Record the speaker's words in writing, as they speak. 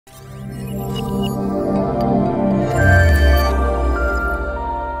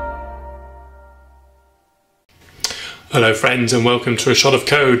Hello friends and welcome to A Shot of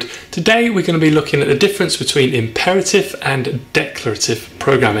Code. Today we're going to be looking at the difference between imperative and declarative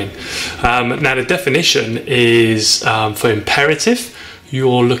programming. Now the definition is for imperative,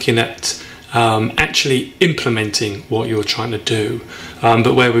 you're looking at actually implementing what you're trying to do.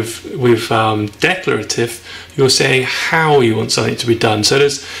 But where with declarative, you're saying how you want something to be done. So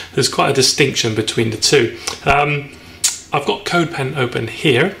there's quite a distinction between the two. I've got Codepen open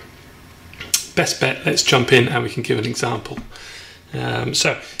here. Best bet, let's jump in and we can give an example.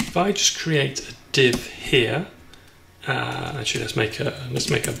 So if I just create a div here, actually let's make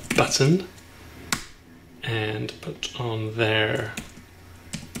a button and put on there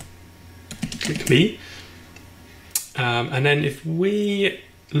click me, and then if we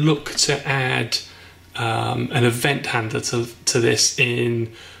look to add an event handler to this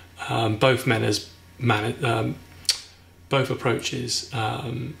in both both approaches,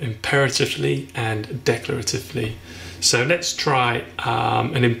 imperatively and declaratively. So let's try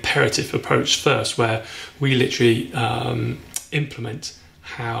an imperative approach first, where we literally implement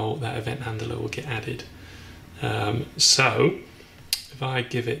how that event handler will get added. So if I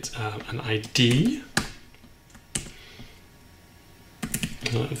give it an ID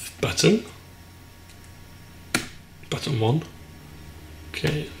of button 1.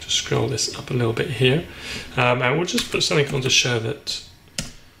 Okay, just scroll this up a little bit here, and we'll just put something on to show that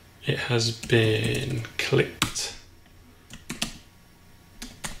it has been clicked.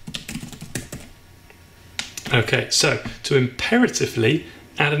 Okay, so to imperatively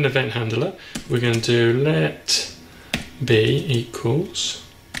add an event handler, we're going to do let b equals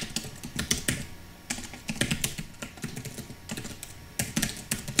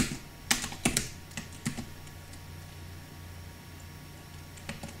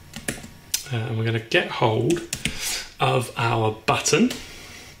and we're going to get hold of our button,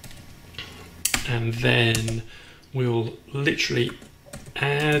 and then we'll literally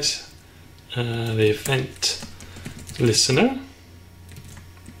add the event listener,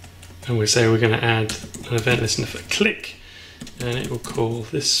 and we say we're going to add an event listener for click, and it will call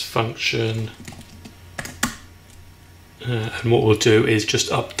this function, and what we'll do is just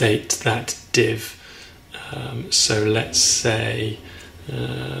update that div. So let's say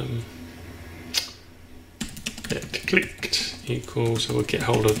clicked equals, so we'll get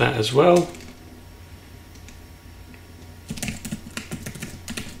hold of that as well.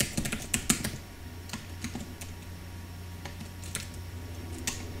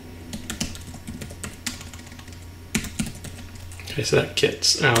 Okay, so that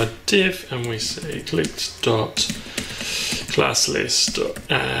gets our div, and we say clicked dot class list dot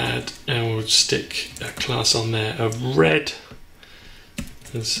add, and we'll stick a class on there of red.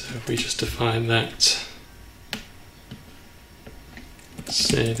 And so if we just define that,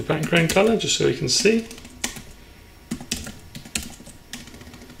 say the background color, just so we can see.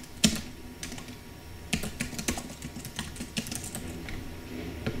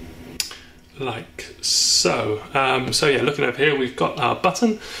 Like so. So yeah, looking up here, we've got our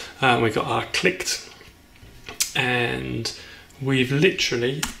button, we've got our clicked, and we've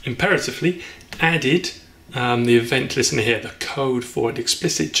literally imperatively added the event listener here, the code for it,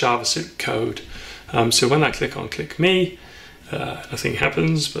 explicit JavaScript code. So when I click on click me, nothing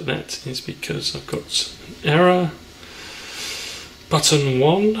happens, but that is because I've got an error. Button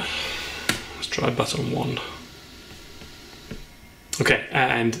 1, let's try button 1. Okay,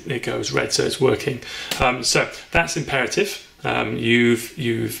 and it goes red, so it's working. So that's imperative.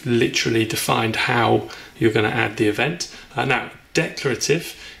 You've literally defined how you're going to add the event. Now,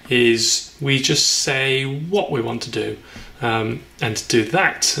 declarative is we just say what we want to do. And to do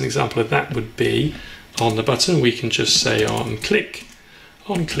that, an example of that would be on the button, we can just say on click,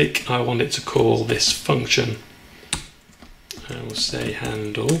 I want it to call this function. And we'll say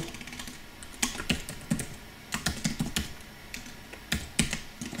handle.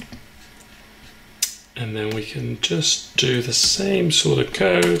 And then we can just do the same sort of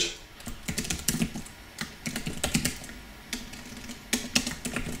code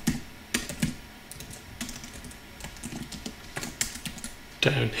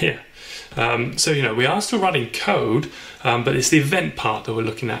down here. So, you know, we are still writing code, but it's the event part that we're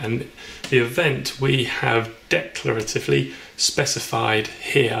looking at, and the event we have declaratively specified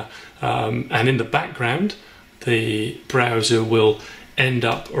here, and in the background the browser will end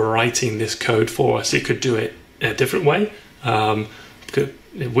up writing this code for us. It could do it a different way.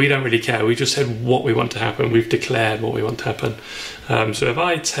 We don't really care. We just said what we want to happen. We've declared what we want to happen. So if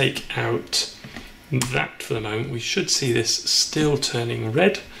I take out that for the moment, we should see this still turning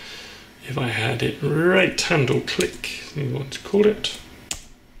red. If I had it right handle click, you want to call it,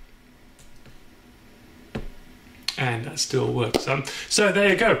 and that still works. So there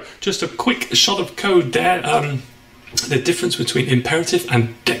you go, just a quick shot of code there. The difference between imperative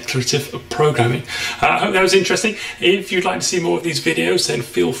and declarative programming. I hope that was interesting. If you'd like to see more of these videos, then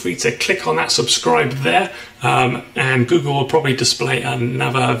feel free to click on that subscribe there, and Google will probably display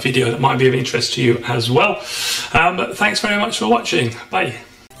another video that might be of interest to you as well. But thanks very much for watching. Bye.